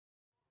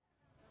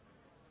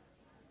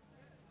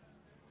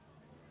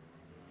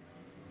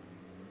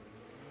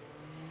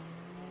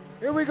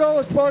Here we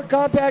go, Sport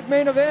Compact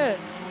main event.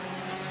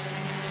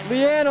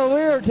 Leanne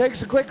O'Leary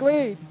takes a quick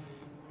lead.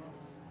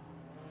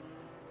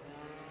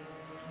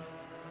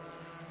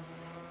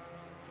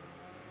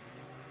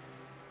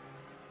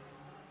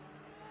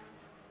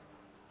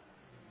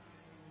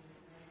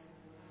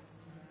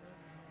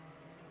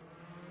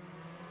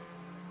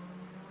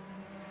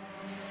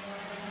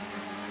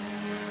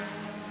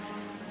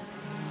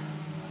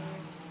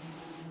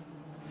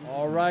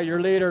 All right, your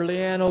leader,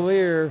 Leanne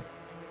O'Leary,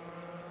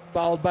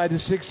 followed by the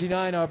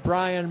 69 of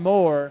Brian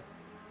Moore.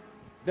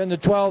 Then the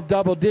 12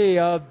 double D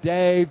of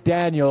Dave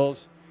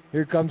Daniels.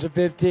 Here comes the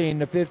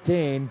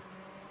 15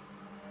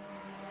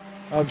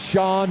 of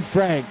Sean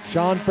Frank.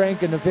 Sean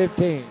Frank in the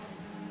 15.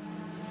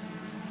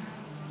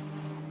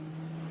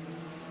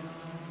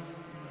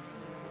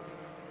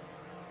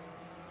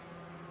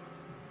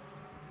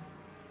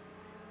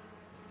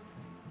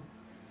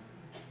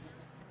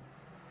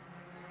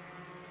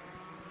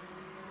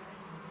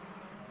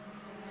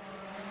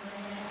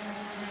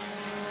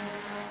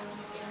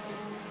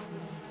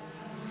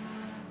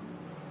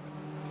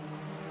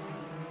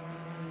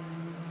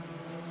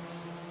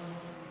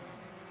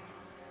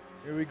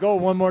 Here we go,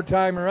 one more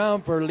time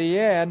around for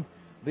Leanne.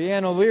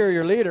 Leanne O'Leary,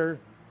 your leader.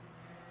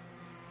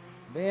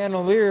 Leanne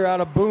O'Leary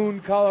out of Boone,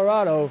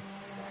 Colorado.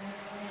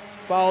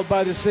 Followed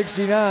by the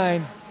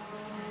 69,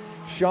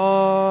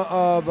 Sean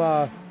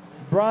of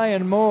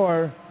Brian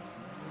Moore.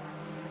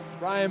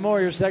 Brian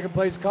Moore, your second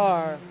place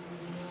car.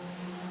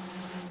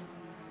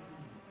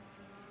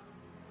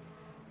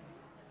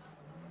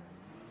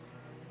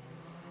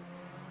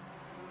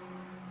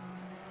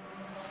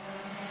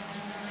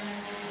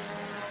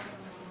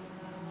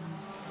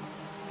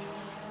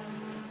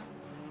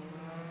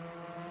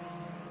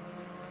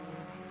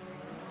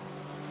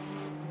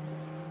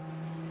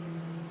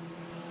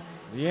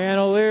 Leanne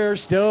O'Leary,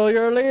 still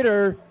your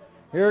leader.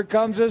 Here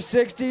comes a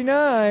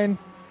 69.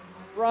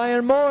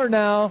 Brian Moore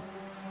now.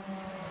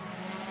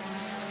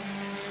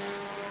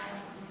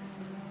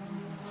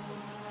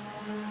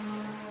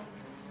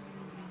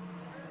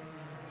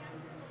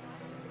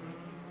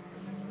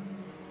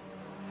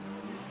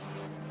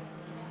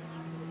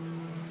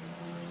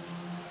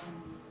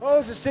 Oh,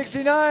 it's a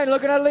 69.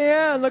 Looking at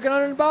Leanne, looking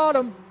on the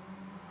bottom.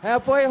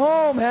 Halfway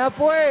home,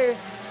 halfway.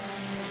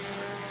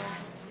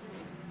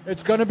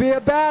 It's going to be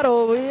a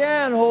battle.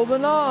 Leanne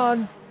holding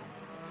on.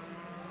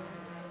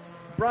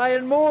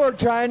 Brian Moore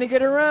trying to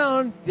get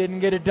around. Didn't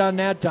get it done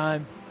that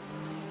time.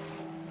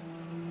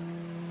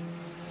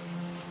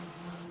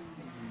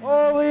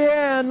 Oh,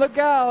 Leanne, look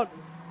out.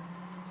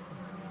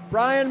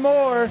 Brian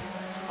Moore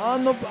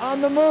on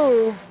the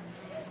move.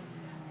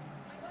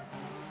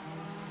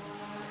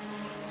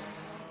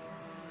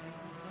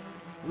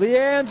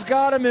 Leanne's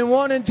got him in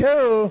 1 and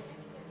 2.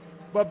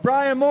 But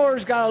Brian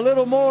Moore's got a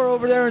little more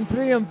over there in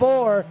 3 and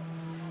 4.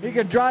 He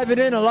can drive it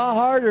in a lot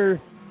harder.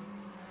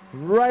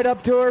 Right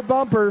up to her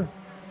bumper.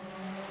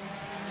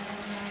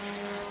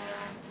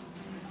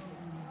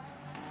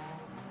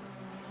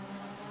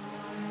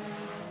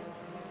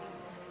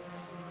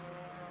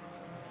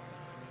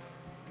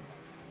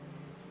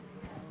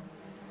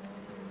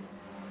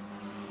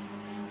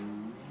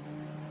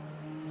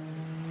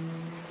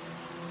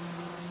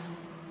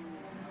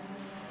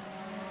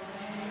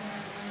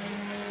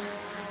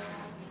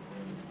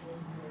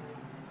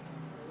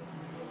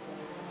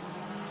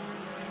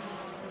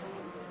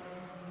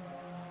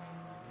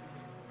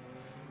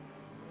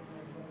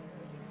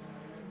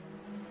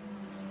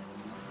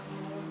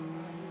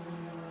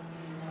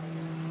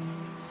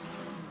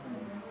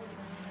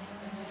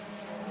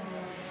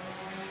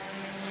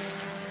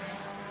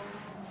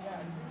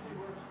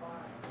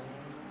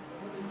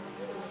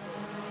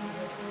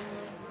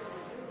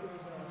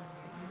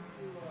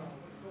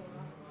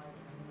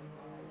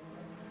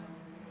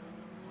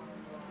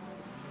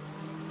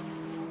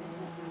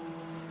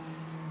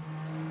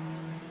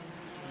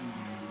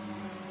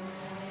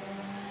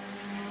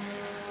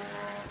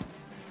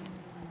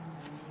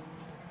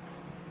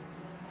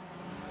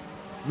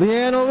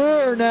 Leanne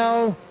O'Leary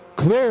now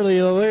clearly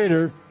the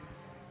leader.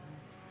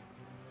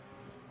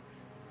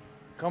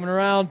 Coming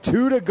around,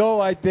 2 to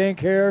go, I think,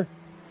 here.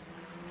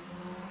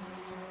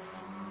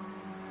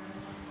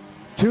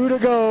 2 to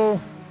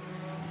go.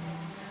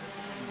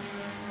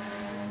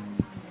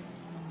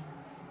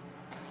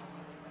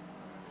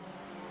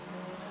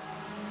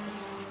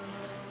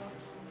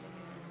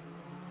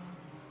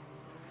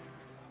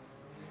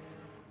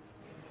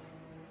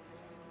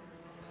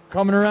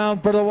 Coming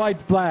around for the white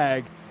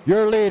flag.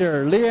 Your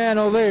leader, Leanne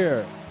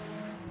O'Leary.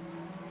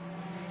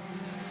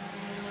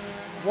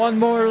 One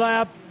more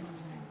lap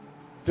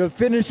to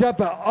finish up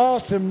an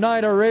awesome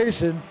night of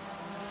racing.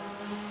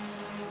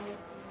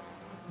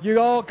 You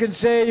all can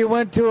say you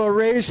went to a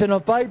race and a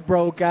fight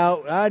broke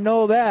out. I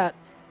know that.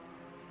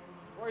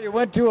 Or you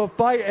went to a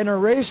fight and a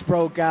race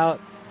broke out.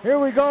 Here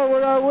we go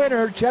with our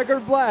winner,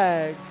 checkered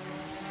flag.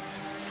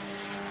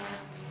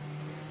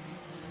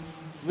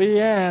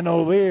 Leanne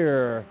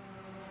O'Leary.